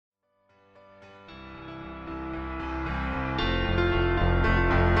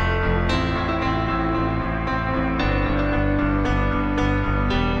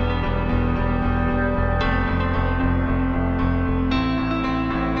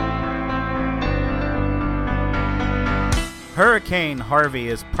Hurricane Harvey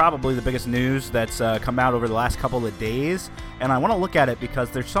is probably the biggest news that's come out over the last couple of days, and I want to look at it because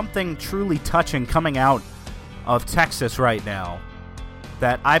there's something truly touching coming out of Texas right now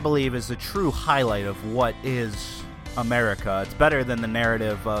that I believe is a true highlight of what is America. It's better than the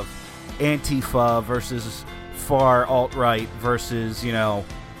narrative of Antifa versus far alt-right versus,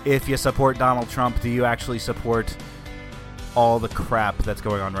 if you support Donald Trump, do you actually support all the crap that's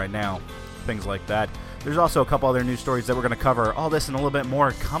going on right now? Things like that. There's also a couple other news stories that we're going to cover. All this and a little bit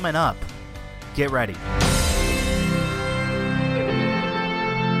more coming up. Get ready.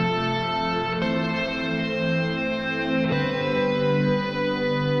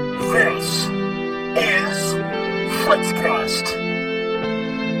 This is Fritzcast.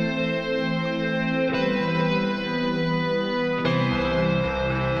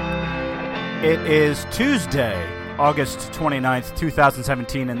 It is Tuesday, August 29th,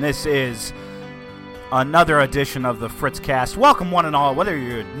 2017, and this is another edition of the Fritzcast. Welcome, one and all. Whether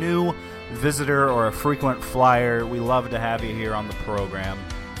you're a new visitor or a frequent flyer, we love to have you here on the program.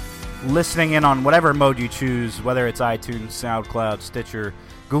 Listening in on whatever mode you choose, whether it's iTunes, SoundCloud, Stitcher,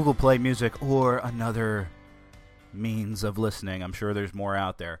 Google Play Music, or another means of listening. I'm sure there's more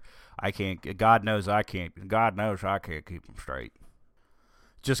out there. God knows I can't keep them straight.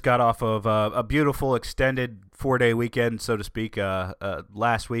 Just got off of a beautiful extended 4-day weekend, so to speak,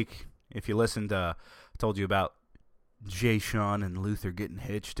 last week. If you listened, I told you about Jay Sean and Luther getting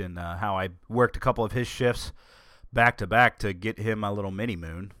hitched and how I worked a couple of his shifts back-to-back to get him a little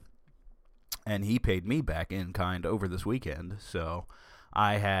mini-moon. And he paid me back in kind over this weekend. So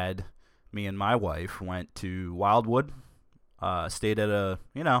me and my wife went to Wildwood, stayed at a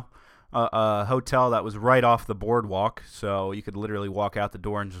hotel that was right off the boardwalk. So you could literally walk out the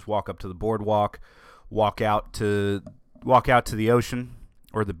door and just walk up to the boardwalk, walk out to the ocean.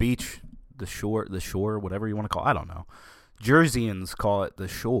 Or the beach, the shore, whatever you want to call it. I don't know. Jerseyans call it the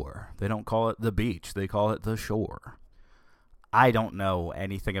shore. They don't call it the beach. They call it the shore. I don't know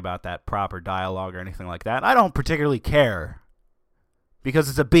anything about that proper dialogue or anything like that. I don't particularly care. Because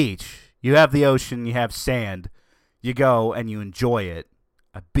it's a beach. You have the ocean, you have sand. You go and you enjoy it.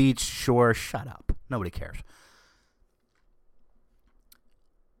 A beach, shore, shut up. Nobody cares.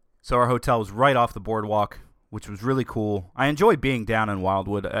 So our hotel was right off the boardwalk, which was really cool. I enjoy being down in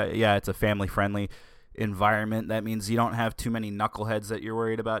Wildwood. It's a family-friendly environment. That means you don't have too many knuckleheads that you're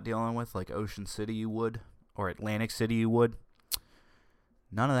worried about dealing with, like Ocean City you would, or Atlantic City you would.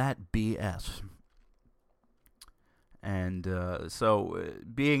 None of that BS. And so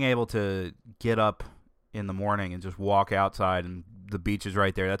being able to get up in the morning and just walk outside, and the beach is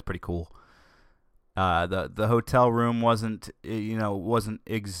right there, that's pretty cool. The hotel room wasn't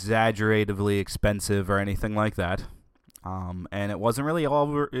exaggeratively expensive or anything like that, and it wasn't really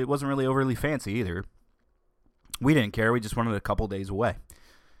overly fancy either. We didn't care. We just wanted a couple days away.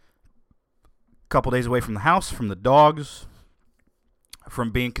 Couple days away from the house, from the dogs,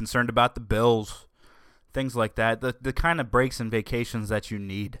 from being concerned about the bills, things like that. The kind of breaks and vacations that you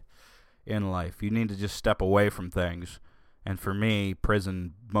need in life. You need to just step away from things. And for me,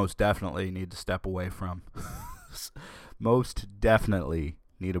 prison most definitely need to step away from. Most definitely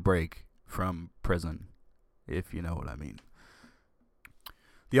need a break from prison, if you know what I mean.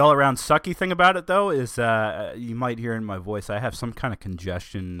 The all-around sucky thing about it, though, is you might hear in my voice, I have some kind of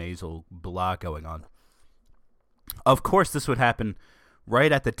congestion, nasal blah going on. Of course, this would happen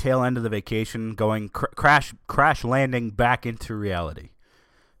right at the tail end of the vacation, going crash landing back into reality.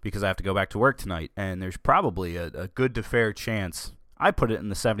 Because I have to go back to work tonight, and there's probably a good to fair chance, I put it in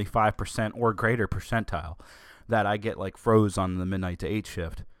the 75% or greater percentile, that I get froze on the midnight to 8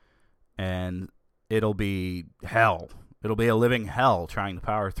 shift, and it'll be hell. It'll be a living hell trying to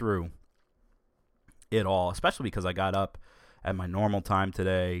power through it all, especially because I got up at my normal time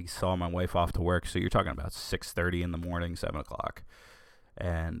today, saw my wife off to work, so you're talking about 6:30 in the morning, 7 o'clock,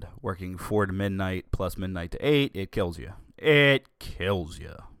 and working 4 to midnight plus midnight to 8, it kills you. It kills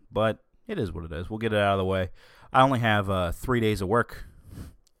you. But it is what it is. We'll get it out of the way. I only have 3 days of work,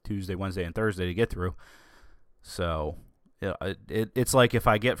 Tuesday, Wednesday, and Thursday to get through. So it's like if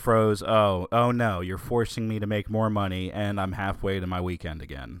I get froze, oh no, you're forcing me to make more money, and I'm halfway to my weekend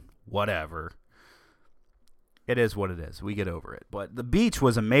again. Whatever. It is what it is. We get over it. But the beach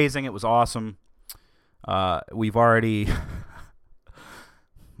was amazing. It was awesome. We've already,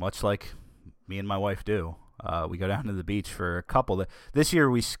 much like me and my wife do, we go down to the beach for a couple. This year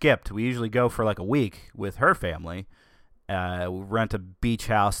we skipped. We usually go for a week with her family. We rent a beach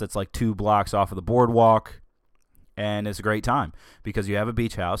house that's 2 blocks off of the boardwalk, and it's a great time because you have a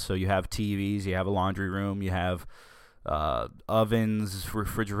beach house, so you have TVs, you have a laundry room, you have ovens,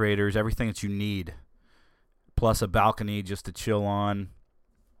 refrigerators, everything that you need plus a balcony just to chill on.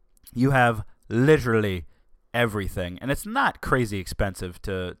 You have literally everything, and it's not crazy expensive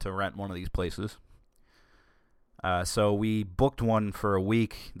to rent one of these places. So we booked one for a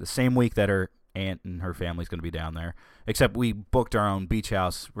week, the same week that her aunt and her family's going to be down there, except we booked our own beach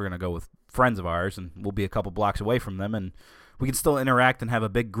house. We're going to go with friends of ours, and we'll be a couple blocks away from them, and we can still interact and have a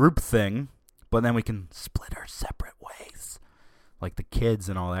big group thing, but then we can split our separate ways. Like the kids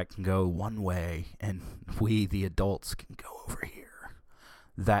and all that can go one way, and we, the adults, can go over here.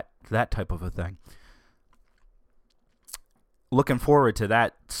 That type of a thing. Looking forward to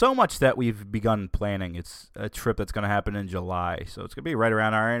that so much that we've begun planning. It's a trip that's going to happen in July, so it's going to be right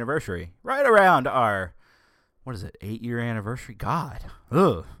around our anniversary. Right around our, 8-year anniversary? God.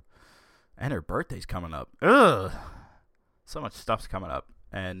 Ugh. And her birthday's coming up. Ugh. So much stuff's coming up.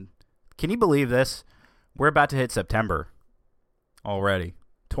 And can you believe this? We're about to hit September already.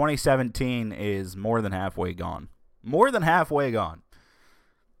 2017 is more than halfway gone. More than halfway gone.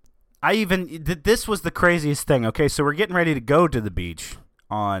 This was the craziest thing. Okay, so we're getting ready to go to the beach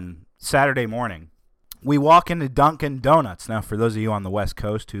on Saturday morning. We walk into Dunkin' Donuts. Now, for those of you on the West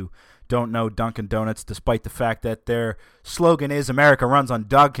Coast who don't know Dunkin' Donuts, despite the fact that their slogan is America runs on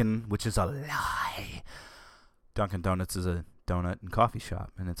Dunkin', which is a lie. Dunkin' Donuts is a donut and coffee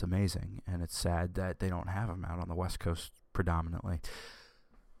shop, and it's amazing. And it's sad that they don't have them out on the West Coast predominantly.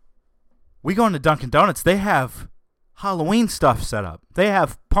 We go into Dunkin' Donuts. They have Halloween stuff set up. They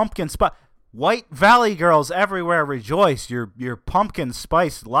have pumpkin spice. White Valley girls everywhere rejoice. Your pumpkin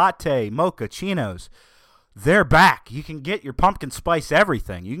spice latte mochachinos. They're back. You can get your pumpkin spice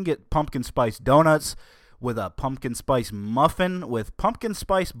everything. You can get pumpkin spice donuts with a pumpkin spice muffin with pumpkin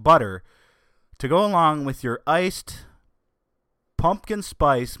spice butter to go along with your iced pumpkin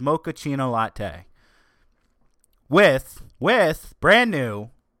spice mochaccino latte. With brand new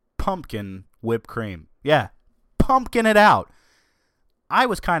pumpkin whipped cream. Yeah. Pumpkin it out. I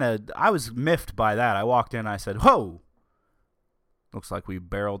was miffed by that. I walked in and I said, whoa, looks like we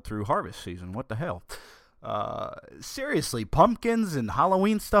barreled through harvest season. What the hell? Seriously, pumpkins and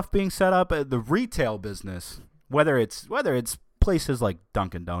Halloween stuff being set up at the retail business, whether it's places like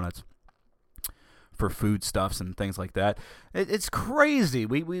Dunkin' Donuts for food stuffs and things like that. It's crazy.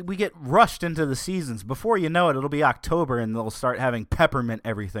 We get rushed into the seasons. Before you know it, it'll be October and they'll start having peppermint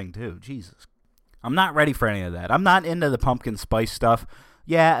everything too. Jesus. I'm not ready for any of that. I'm not into the pumpkin spice stuff.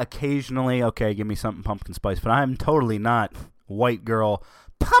 Yeah, occasionally, okay, give me something pumpkin spice, but I'm totally not white girl.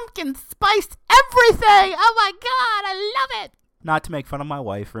 Pumpkin spiced everything! Oh my God, I love it! Not to make fun of my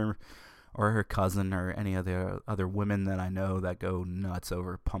wife or her cousin or any of the other women that I know that go nuts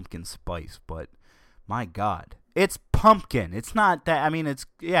over pumpkin spice, but my God, it's pumpkin. It's not that,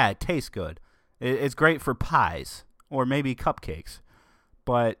 it tastes good. It's great for pies or maybe cupcakes,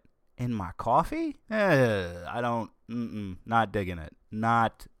 but in my coffee? Not digging it.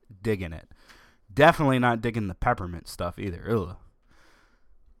 Not digging it. Definitely not digging the peppermint stuff either. Ugh.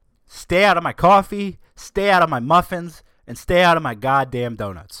 Stay out of my coffee, stay out of my muffins, and stay out of my goddamn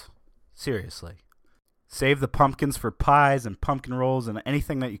donuts. Seriously. Save the pumpkins for pies and pumpkin rolls and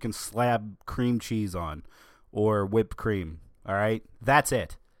anything that you can slab cream cheese on or whipped cream. All right? That's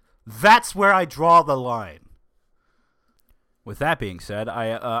it. That's where I draw the line. With that being said,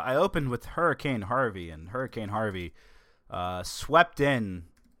 I opened with Hurricane Harvey, and Hurricane Harvey swept in,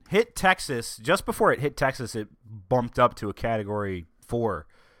 hit Texas. Just before it hit Texas, it bumped up to a Category 4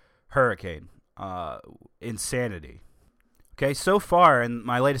 hurricane. Insanity. Okay, so far, and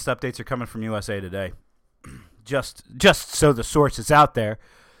my latest updates are coming from USA Today. Just so the source is out there,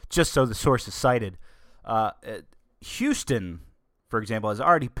 just so the source is cited. Houston, for example, has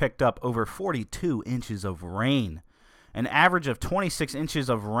already picked up over 42 inches of rain. An average of 26 inches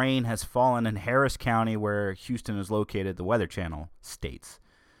of rain has fallen in Harris County, where Houston is located, the Weather Channel states.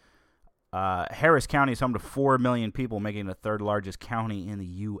 Harris County is home to 4 million people, making it the third largest county in the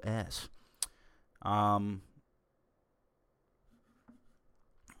U.S.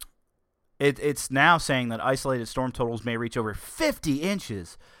 It's now saying that isolated storm totals may reach over 50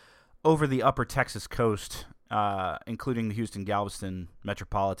 inches over the upper Texas coast, including the Houston-Galveston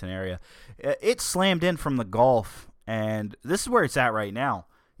metropolitan area. It slammed in from the Gulf. And this is where it's at right now.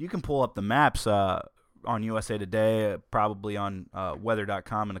 You can pull up the maps on USA Today, probably on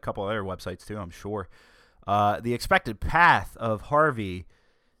weather.com and a couple other websites too, I'm sure. The expected path of Harvey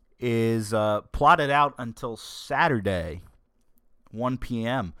is plotted out until Saturday, 1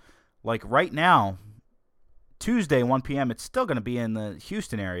 p.m. Like right now, Tuesday, 1 p.m., it's still going to be in the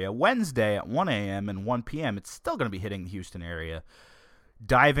Houston area. Wednesday at 1 a.m. and 1 p.m., it's still going to be hitting the Houston area,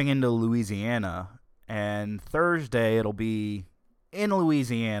 diving into Louisiana. And Thursday, it'll be in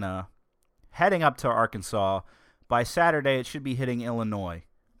Louisiana, heading up to Arkansas. By Saturday, it should be hitting Illinois.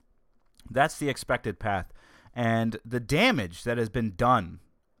 That's the expected path. And the damage that has been done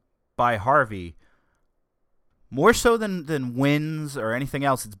by Harvey, more so than winds or anything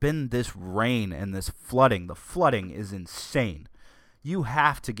else, it's been this rain and this flooding. The flooding is insane. You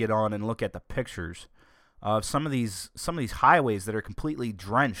have to get on and look at the pictures of some of these highways that are completely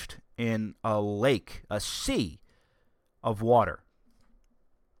drenched in a lake, a sea of water.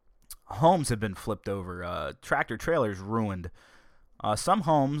 Homes have been flipped over. Tractor trailers ruined. Some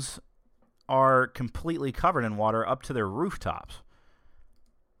homes are completely covered in water up to their rooftops.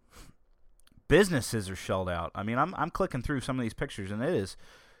 Businesses are shelled out. I mean, I'm clicking through some of these pictures, and it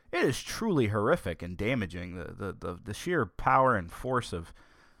is truly horrific and damaging. The sheer power and force of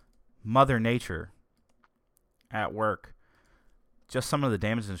Mother Nature at work. Just some of the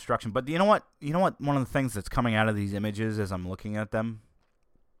damage and destruction. But you know what? One of the things that's coming out of these images as I'm looking at them,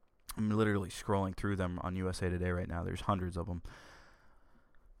 I'm literally scrolling through them on USA Today right now. There's hundreds of them.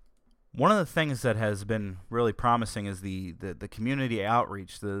 One of the things that has been really promising is the community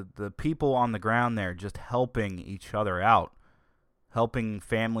outreach, the people on the ground there just helping each other out, helping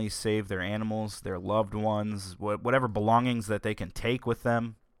families save their animals, their loved ones, whatever belongings that they can take with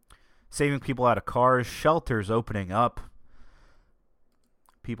them, saving people out of cars, shelters opening up,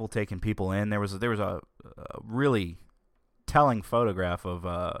 people taking people in. There was a really telling photograph of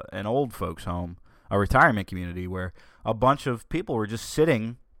an old folks home, a retirement community, where a bunch of people were just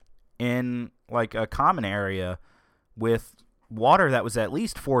sitting in like a common area with water that was at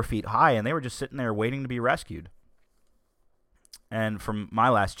least 4 feet high, and they were just sitting there waiting to be rescued. And from my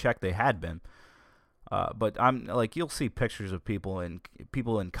last check, they had been. But I'm like, you'll see pictures of people in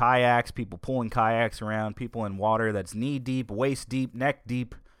kayaks, people pulling kayaks around, people in water that's knee deep, waist deep, neck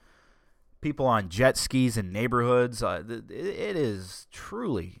deep, people on jet skis in neighborhoods. It is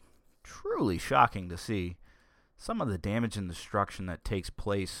truly, truly shocking to see some of the damage and destruction that takes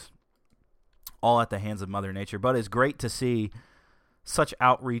place all at the hands of Mother Nature. But it's great to see such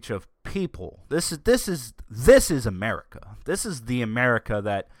outreach of people. This is America. This is the America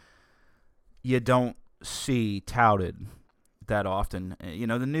that you don't see touted that often. You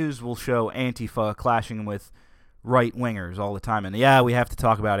know, the news will show Antifa clashing with right-wingers all the time. And yeah, we have to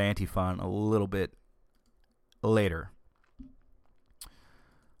talk about Antifa a little bit later.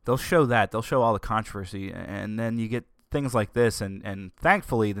 They'll show that. They'll show all the controversy. And then you get things like this. And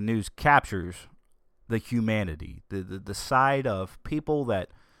thankfully, the news captures the humanity, the side of people that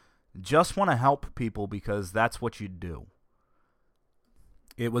just want to help people because that's what you do.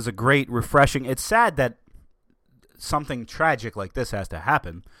 It was a great, refreshing. It's sad that something tragic like this has to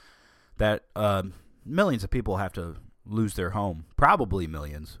happen, that millions of people have to lose their home. Probably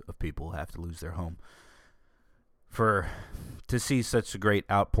millions of people have to lose their home to see such a great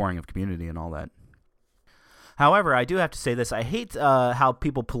outpouring of community and all that. However, I do have to say this. I hate how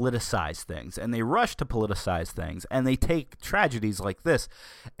people politicize things, and they rush to politicize things, and they take tragedies like this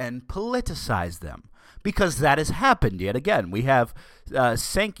and politicize them, because that has happened yet again. We have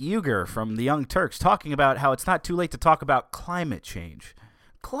Cenk Uygur from the Young Turks talking about how it's not too late to talk about climate change.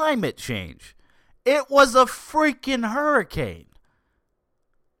 Climate change. It was a freaking hurricane.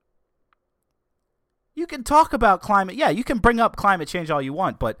 You can talk about climate. Yeah, you can bring up climate change all you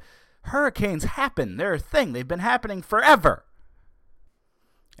want, but hurricanes happen. They're a thing. They've been happening forever.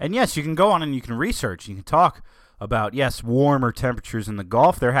 And yes, you can go on and you can research. You can talk about, yes, warmer temperatures in the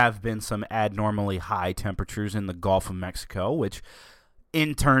Gulf. There have been some abnormally high temperatures in the Gulf of Mexico, which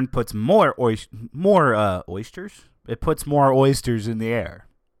in turn puts more oysters. It puts more oysters in the air.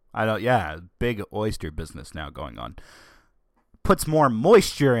 Big oyster business now going on. Puts more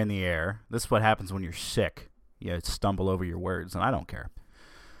moisture in the air. This is what happens when you're sick. You stumble over your words, and I don't care.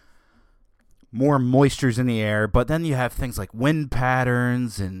 More moistures in the air, but then you have things like wind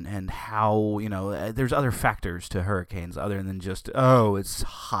patterns and how, there's other factors to hurricanes other than just, it's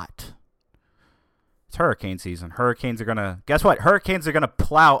hot. It's hurricane season. Hurricanes are going to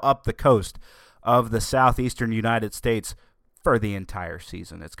plow up the coast of the southeastern United States for the entire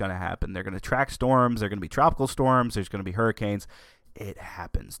season. It's going to happen. They're going to track storms. They're going to be tropical storms. There's going to be hurricanes. It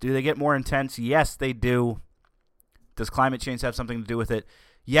happens. Do they get more intense? Yes, they do. Does climate change have something to do with it?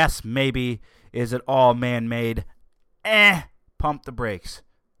 Yes, maybe. Is it all man-made? Pump the brakes.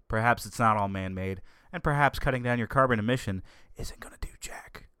 Perhaps it's not all man-made, and perhaps cutting down your carbon emission isn't going to do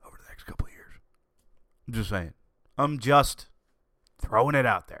jack over the next couple of years. I'm just saying. I'm just throwing it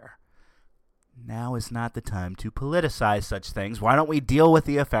out there. Now is not the time to politicize such things. Why don't we deal with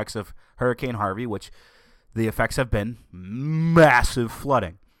the effects of Hurricane Harvey, which the effects have been massive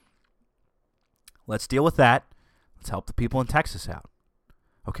flooding. Let's deal with that. Let's help the people in Texas out.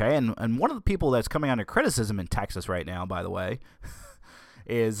 Okay, and one of the people that's coming under criticism in Texas right now, by the way,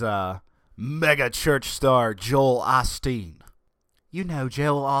 is mega church star Joel Osteen. You know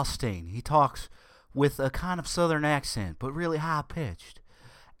Joel Osteen. He talks with a kind of southern accent, but really high-pitched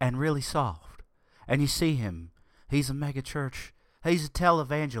and really soft. And you see him. He's a mega church. He's a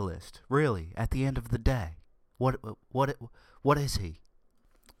televangelist, really, at the end of the day. What is he?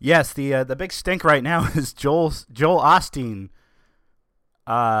 Yes, the big stink right now is Joel Osteen.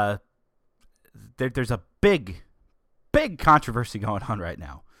 There's a big controversy going on right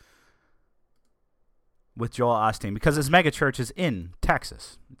now with Joel Osteen because his megachurch is in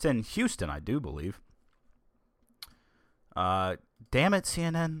Texas. It's in Houston, I do believe. Damn it,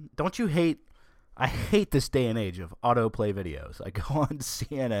 CNN. Don't you hate... I hate this day and age of autoplay videos. I go on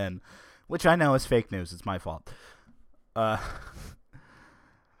CNN, which I know is fake news. It's my fault.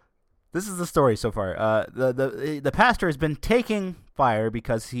 This is the story so far. The pastor has been taking fire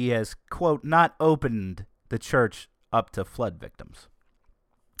because he has, quote, not opened the church up to flood victims.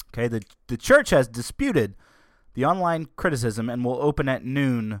 Okay, the church has disputed the online criticism and will open at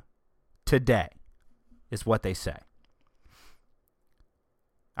noon today, is what they say.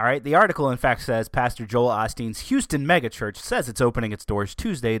 All right, the article, in fact, says Pastor Joel Osteen's Houston megachurch says it's opening its doors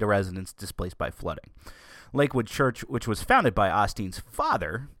Tuesday to residents displaced by flooding. Lakewood Church, which was founded by Osteen's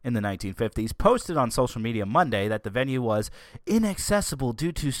father in the 1950s, posted on social media Monday that the venue was inaccessible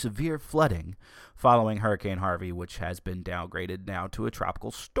due to severe flooding following Hurricane Harvey, which has been downgraded now to a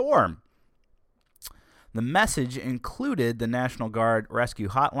tropical storm. The message included the National Guard rescue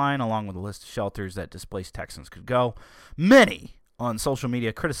hotline along with a list of shelters that displaced Texans could go. Many on social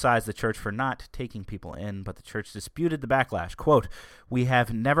media criticized the church for not taking people in, but the church disputed the backlash. Quote, "We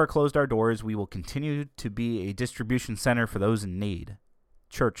have never closed our doors. We will continue to be a distribution center for those in need,"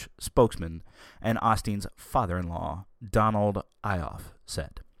 church spokesman and Osteen's father-in-law, Donald Ioff,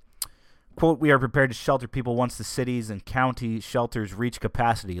 said. Quote, "We are prepared to shelter people once the cities and county shelters reach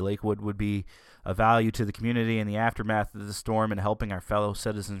capacity. Lakewood would be a value to the community in the aftermath of the storm and helping our fellow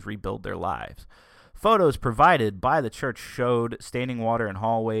citizens rebuild their lives." Photos provided by the church showed standing water in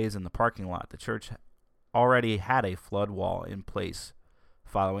hallways in the parking lot. The church already had a flood wall in place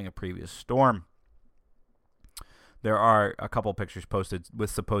following a previous storm. There are a couple pictures posted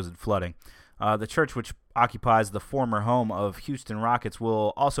with supposed flooding. The church, which occupies the former home of Houston Rockets,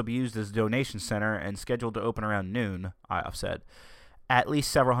 will also be used as a donation center and scheduled to open around noon, Ioff said. At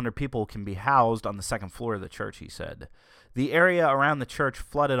least several hundred people can be housed on the second floor of the church, he said. The area around the church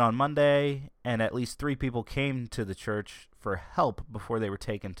flooded on Monday, and at least 3 people came to the church for help before they were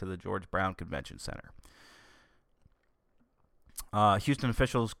taken to the George Brown Convention Center. Houston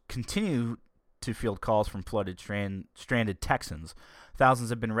officials continue to field calls from flooded stranded Texans. Thousands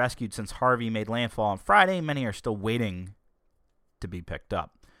have been rescued since Harvey made landfall on Friday. Many are still waiting to be picked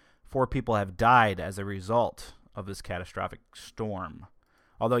up. 4 people have died as a result of this catastrophic storm.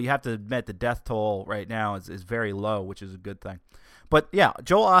 Although you have to admit the death toll right now is very low, which is a good thing. But yeah,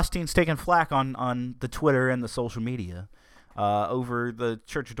 Joel Osteen's taking flack on the Twitter and the social media over the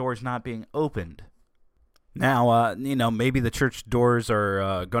church doors not being opened. Now, maybe the church doors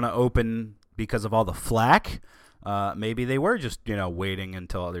are going to open because of all the flack. Maybe they were just, waiting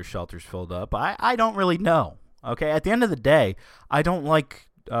until other shelters filled up. I don't really know. Okay, at the end of the day, I don't like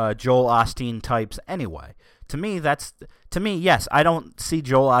Joel Osteen types anyway. To me, yes, I don't see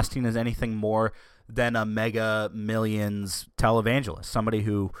Joel Osteen as anything more than a mega millions televangelist. Somebody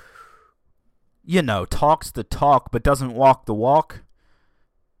who, talks the talk but doesn't walk the walk.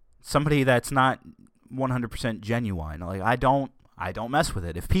 Somebody that's not 100% genuine. Like, I don't mess with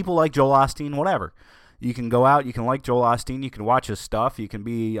it. If people like Joel Osteen, whatever. You can go out, you can like Joel Osteen, you can watch his stuff, you can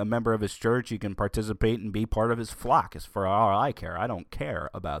be a member of his church, you can participate and be part of his flock. As for all I care, I don't care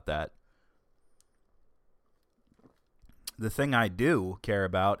about that. The thing I do care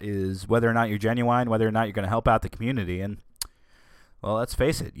about is whether or not you're genuine, whether or not you're going to help out the community. And, well, let's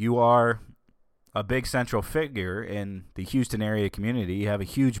face it, you are a big central figure in the Houston area community. You have a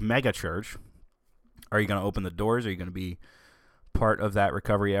huge mega church. Are you going to open the doors? Are you going to be part of that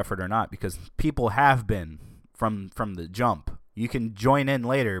recovery effort or not? Because people have been from the jump. You can join in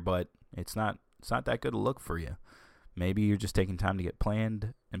later, but it's not that good a look for you. Maybe you're just taking time to get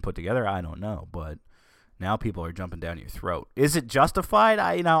planned and put together. I don't know, but now people are jumping down your throat. Is it justified?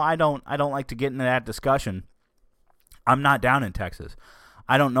 I don't like to get into that discussion. I'm not down in Texas.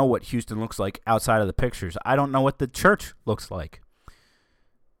 I don't know what Houston looks like outside of the pictures. I don't know what the church looks like.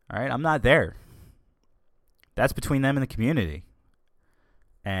 All right, I'm not there. That's between them and the community.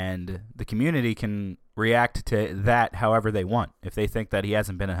 And the community can react to that however they want. If they think that he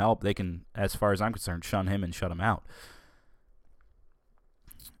hasn't been a help, they can, as far as I'm concerned, shun him and shut him out.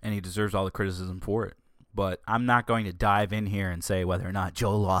 and he deserves all the criticism for it. But I'm not going to dive in here and say whether or not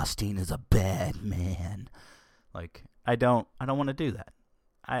Joel Osteen is a bad man. Like, I don't want to do that.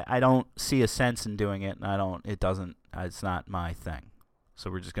 I don't see a sense in doing it, and it's not my thing.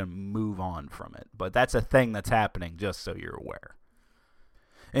 So we're just going to move on from it. But that's a thing that's happening, just so you're aware.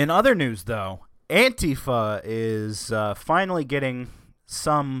 In other news, though, Antifa is finally getting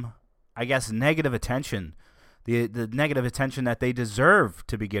some, I guess, negative attention. The negative attention that they deserve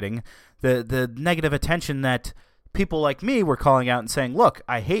to be getting. The negative attention that people like me were calling out and saying, look,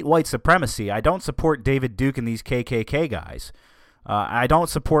 I hate white supremacy. I don't support David Duke and these KKK guys. I don't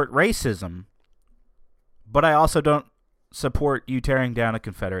support racism. But I also don't support you tearing down a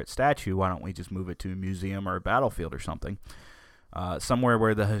Confederate statue. Why don't we just move it to a museum or a battlefield or something? Somewhere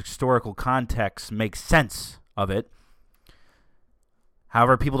where the historical context makes sense of it.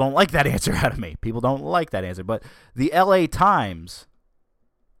 However, people don't like that answer out of me. People don't like that answer. But the LA Times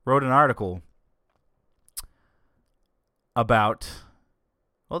wrote an article about,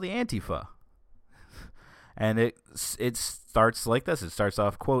 well, the Antifa. And it starts like this. It starts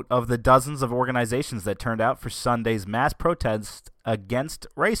off, quote, of the dozens of organizations that turned out for Sunday's mass protest against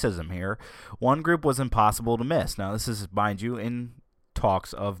racism here, one group was impossible to miss. Now, this is, mind you, in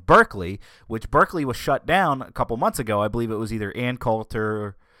talks of Berkeley, which Berkeley was shut down a couple months ago. I believe it was either Ann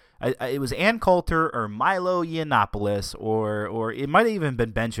Coulter, it was Ann Coulter or Milo Yiannopoulos, or it might have even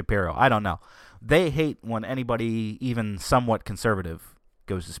been Ben Shapiro. I don't know. They hate when anybody, even somewhat conservative,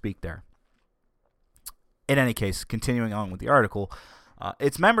 goes to speak there. In any case, continuing on with the article,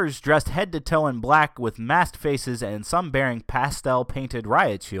 its members dressed head to toe in black with masked faces and some bearing pastel-painted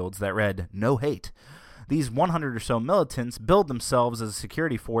riot shields that read, "No hate." These 100 or so militants billed themselves as a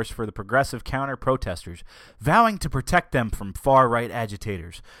security force for the progressive counter-protesters, vowing to protect them from far-right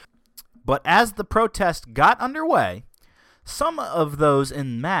agitators. But as the protest got underway, some of those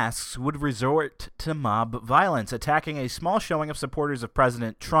in masks would resort to mob violence, attacking a small showing of supporters of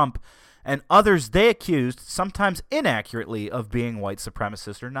President Trump and others they accused, sometimes inaccurately, of being white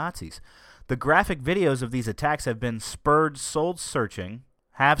supremacists or Nazis. The graphic videos of these attacks have spurred soul searching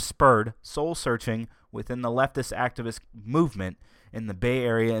within the leftist activist movement in the Bay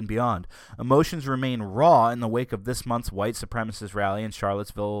Area and beyond. Emotions remain raw in the wake of this month's white supremacist rally in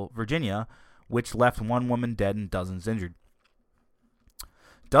Charlottesville, Virginia, which left one woman dead and dozens injured.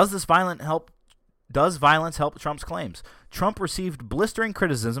 Does violence help Trump's claims? Trump received blistering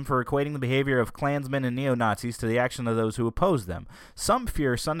criticism for equating the behavior of Klansmen and neo-Nazis to the action of those who oppose them. Some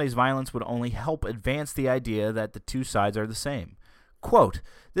fear Sunday's violence would only help advance the idea that the two sides are the same. Quote,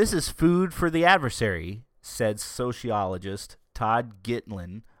 "This is food for the adversary," said sociologist Todd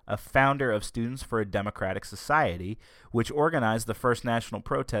Gitlin, a founder of Students for a Democratic Society, which organized the first national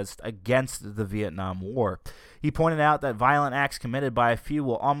protest against the Vietnam War. He pointed out that violent acts committed by a few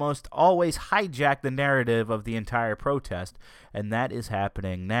will almost always hijack the narrative of the entire protest, and that is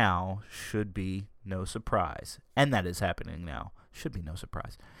happening now, should be no surprise.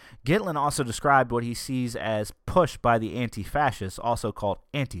 Gitlin also described what he sees as push by the anti-fascists, also called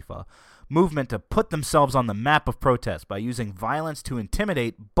Antifa, movement to put themselves on the map of protest by using violence to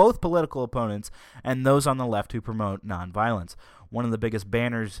intimidate both political opponents and those on the left who promote nonviolence. One of the biggest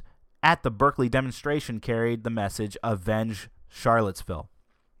banners at the Berkeley demonstration carried the message, "Avenge Charlottesville."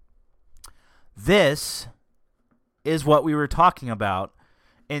 This is what we were talking about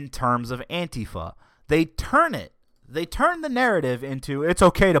in terms of Antifa. They turn the narrative into it's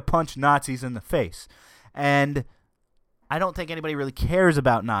okay to punch Nazis in the face. And I don't think anybody really cares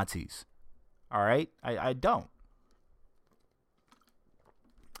about Nazis. All right? I don't.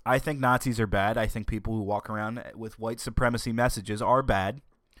 I think Nazis are bad. I think people who walk around with white supremacy messages are bad.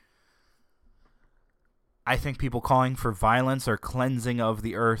 I think people calling for violence or cleansing of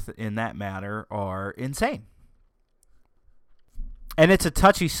the earth in that matter are insane. And it's a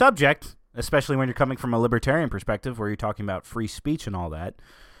touchy subject, especially when you're coming from a libertarian perspective where you're talking about free speech and all that.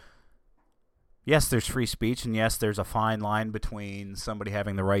 Yes, there's free speech, and yes, there's a fine line between somebody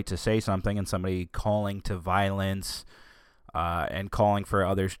having the right to say something and somebody calling to violence and calling for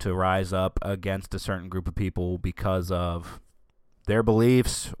others to rise up against a certain group of people because of their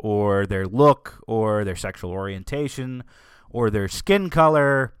beliefs or their look or their sexual orientation or their skin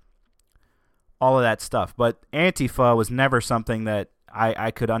color, all of that stuff. But Antifa was never something that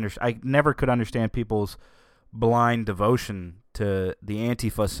I never could understand people's blind devotion to the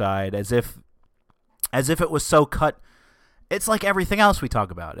Antifa side as if it was so cut. It's like everything else we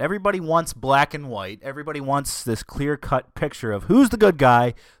talk about. Everybody wants black and white. Everybody wants this clear-cut picture of who's the good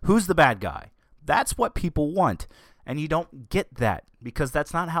guy, who's the bad guy. That's what people want. And you don't get that because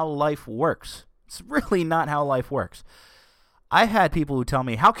that's not how life works. It's really not how life works. I had people who tell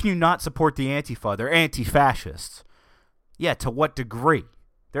me, how can you not support the Antifa? They're anti-fascists. Yeah, to what degree?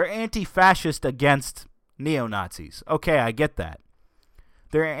 They're anti-fascist against neo-Nazis. Okay, I get that.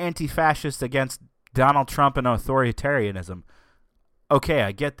 They're anti-fascist against Donald Trump and authoritarianism. Okay,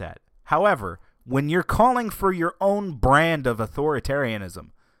 I get that. However, when you're calling for your own brand of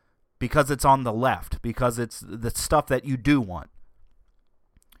authoritarianism because it's on the left, because it's the stuff that you do want,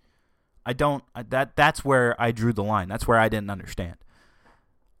 that's where I drew the line. That's where I didn't understand.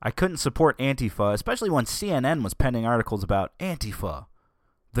 I couldn't support Antifa, especially when CNN was penning articles about Antifa,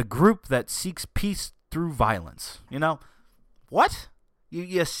 the group that seeks peace through violence. You know, what?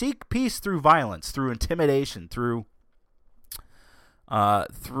 You seek peace through violence, through intimidation, through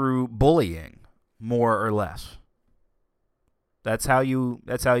bullying, more or less. That's how you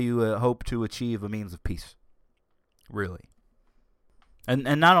hope to achieve a means of peace, really. And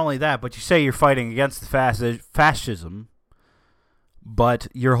not only that, but you say you're fighting against the fascism, but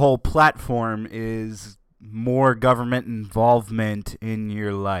your whole platform is more government involvement in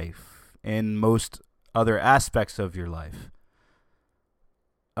your life, in most other aspects of your life.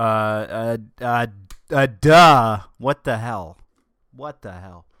 Duh. What the hell? What the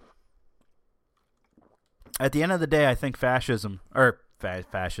hell? At the end of the day, I think fascism,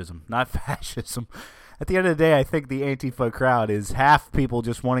 not fascism. At the end of the day, I think the Antifa crowd is half people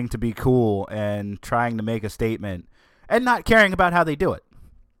just wanting to be cool and trying to make a statement and not caring about how they do it.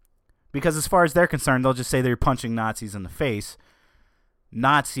 Because as far as they're concerned, they'll just say they're punching Nazis in the face.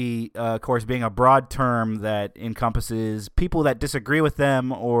 Nazi, of course, being a broad term that encompasses people that disagree with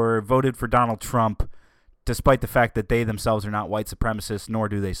them or voted for Donald Trump, despite the fact that they themselves are not white supremacists, nor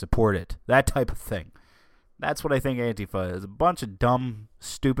do they support it. That type of thing. That's what I think Antifa is. A bunch of dumb,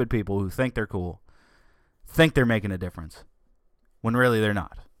 stupid people who think they're cool, think they're making a difference, when really they're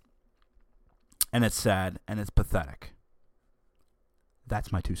not. And it's sad, and it's pathetic.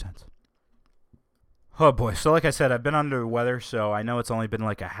 That's my 2 cents. Oh boy, so like I said, I've been under the weather, so I know it's only been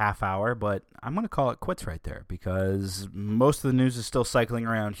like a half hour, but I'm going to call it quits right there because most of the news is still cycling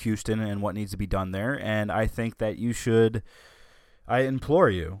around Houston and what needs to be done there, and I think that I implore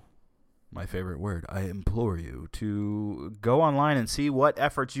you, my favorite word, I implore you to go online and see what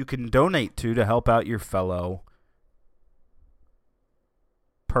efforts you can donate to help out your fellow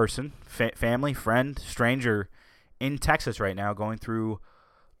person, family, friend, stranger in Texas right now going through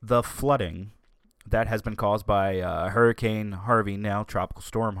the flooding that has been caused by Hurricane Harvey, now Tropical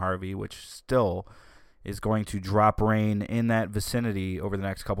Storm Harvey, which still is going to drop rain in that vicinity over the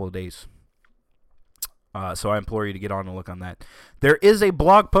next couple of days. So I implore you to get on and look on that. There is a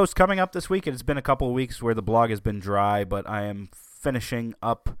blog post coming up this week. It's been a couple of weeks where the blog has been dry, but I am finishing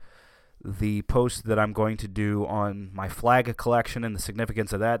up the post that I'm going to do on my flag collection and the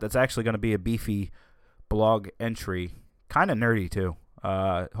significance of that. That's actually going to be a beefy blog entry, kind of nerdy too.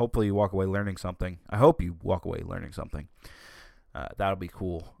 Hopefully you walk away learning something. I hope you walk away learning something. That'll be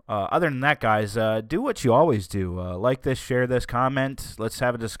cool. Other than that, guys, do what you always do. Like this, share this, comment. Let's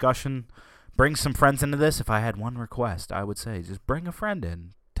have a discussion. Bring some friends into this. If I had one request, I would say just bring a friend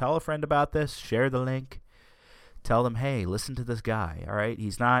in. Tell a friend about this. Share the link. Tell them, hey, listen to this guy. All right,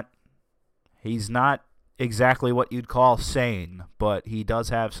 he's not exactly what you'd call sane, but he does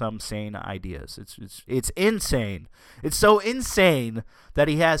have some sane ideas. It's insane. It's so insane that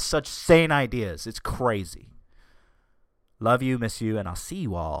he has such sane ideas. It's crazy. Love you, miss you, and I'll see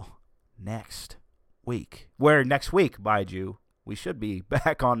you all next week. Where next week, mind you, we should be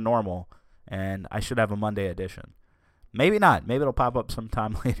back on normal, and I should have a Monday edition. Maybe not. Maybe it'll pop up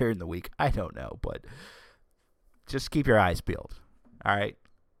sometime later in the week. I don't know, but just keep your eyes peeled. All right?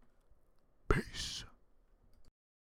 Peace.